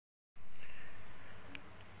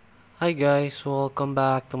Hi guys, welcome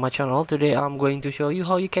back to my channel. Today I'm going to show you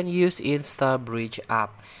how you can use Instabridge app.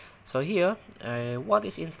 So here, what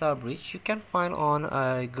is Instabridge? You can find on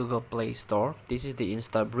Google Play Store. This is the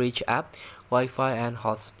Instabridge app, Wi-Fi and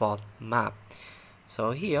hotspot map.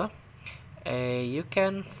 So here, you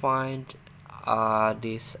can find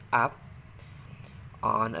this app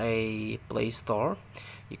on a Play Store.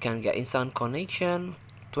 You can get instant connection,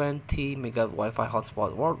 20 mega Wi-Fi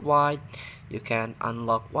hotspot worldwide. You can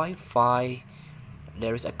unlock Wi-Fi.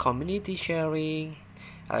 There is a community sharing,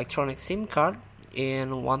 electronic SIM card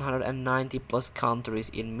in 190 plus countries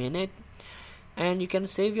in minute, and you can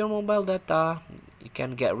save your mobile data. You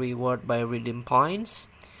can get reward by redeem points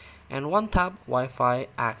and one tap Wi-Fi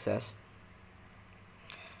access.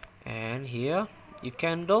 And here you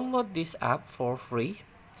can download this app for free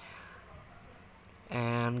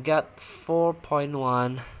and get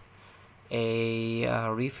 4.1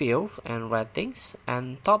 review and ratings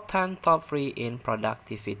and top 10 top free in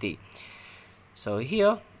productivity. So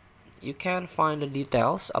here you can find the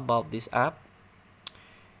details about this app.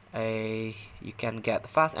 You can get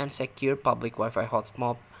fast and secure public Wi-Fi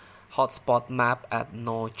hotspot map at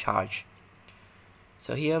no charge.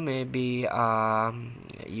 So here maybe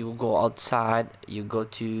you go outside, you go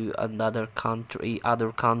to other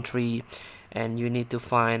country, and you need to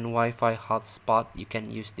find Wi-Fi hotspot. You can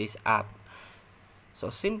use this app. So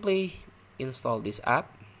simply install this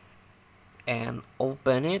app and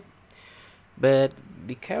open it, but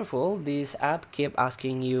be careful, this app keep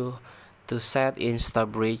asking you to set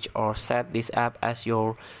Instabridge or set this app as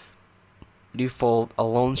your default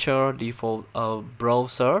launcher, default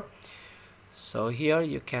browser. So here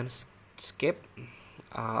you can skip,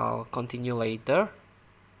 I'll continue later.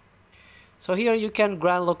 So here you can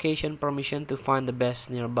grant location permission to find the best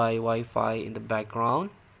nearby Wi-Fi in the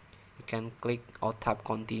background. You can click or tap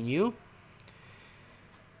continue,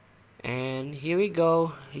 and here we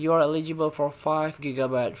go. You are eligible for 5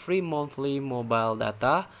 GB free monthly mobile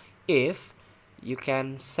data if you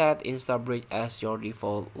can set Instabridge as your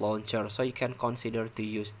default launcher, so you can consider to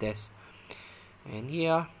use this. And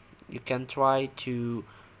here you can try to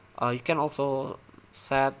you can also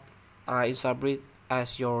set Instabridge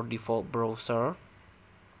as your default browser.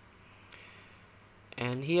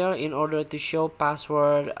 And here, in order to show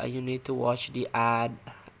password, you need to watch the ad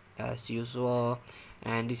as usual.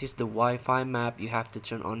 And this is the Wi-Fi map. You have to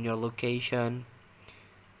turn on your location.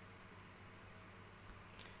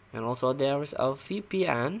 And also there is a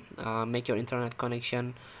VPN. Make your internet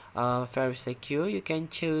connection very secure. You can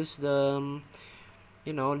choose the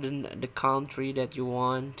the country that you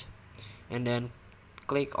want, and then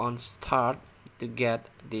click on start to get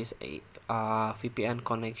this VPN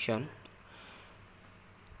connection.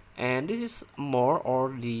 And this is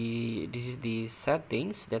this is the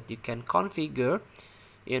settings that you can configure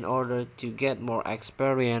in order to get more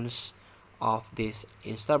experience of this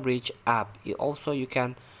Instabridge app. You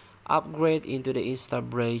can upgrade into the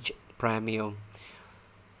Instabridge Premium.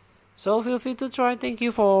 So feel free to try. Thank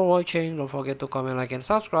you for watching. Don't forget to comment, like, and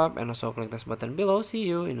subscribe, and also click this button below. See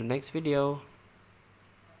you in the next video.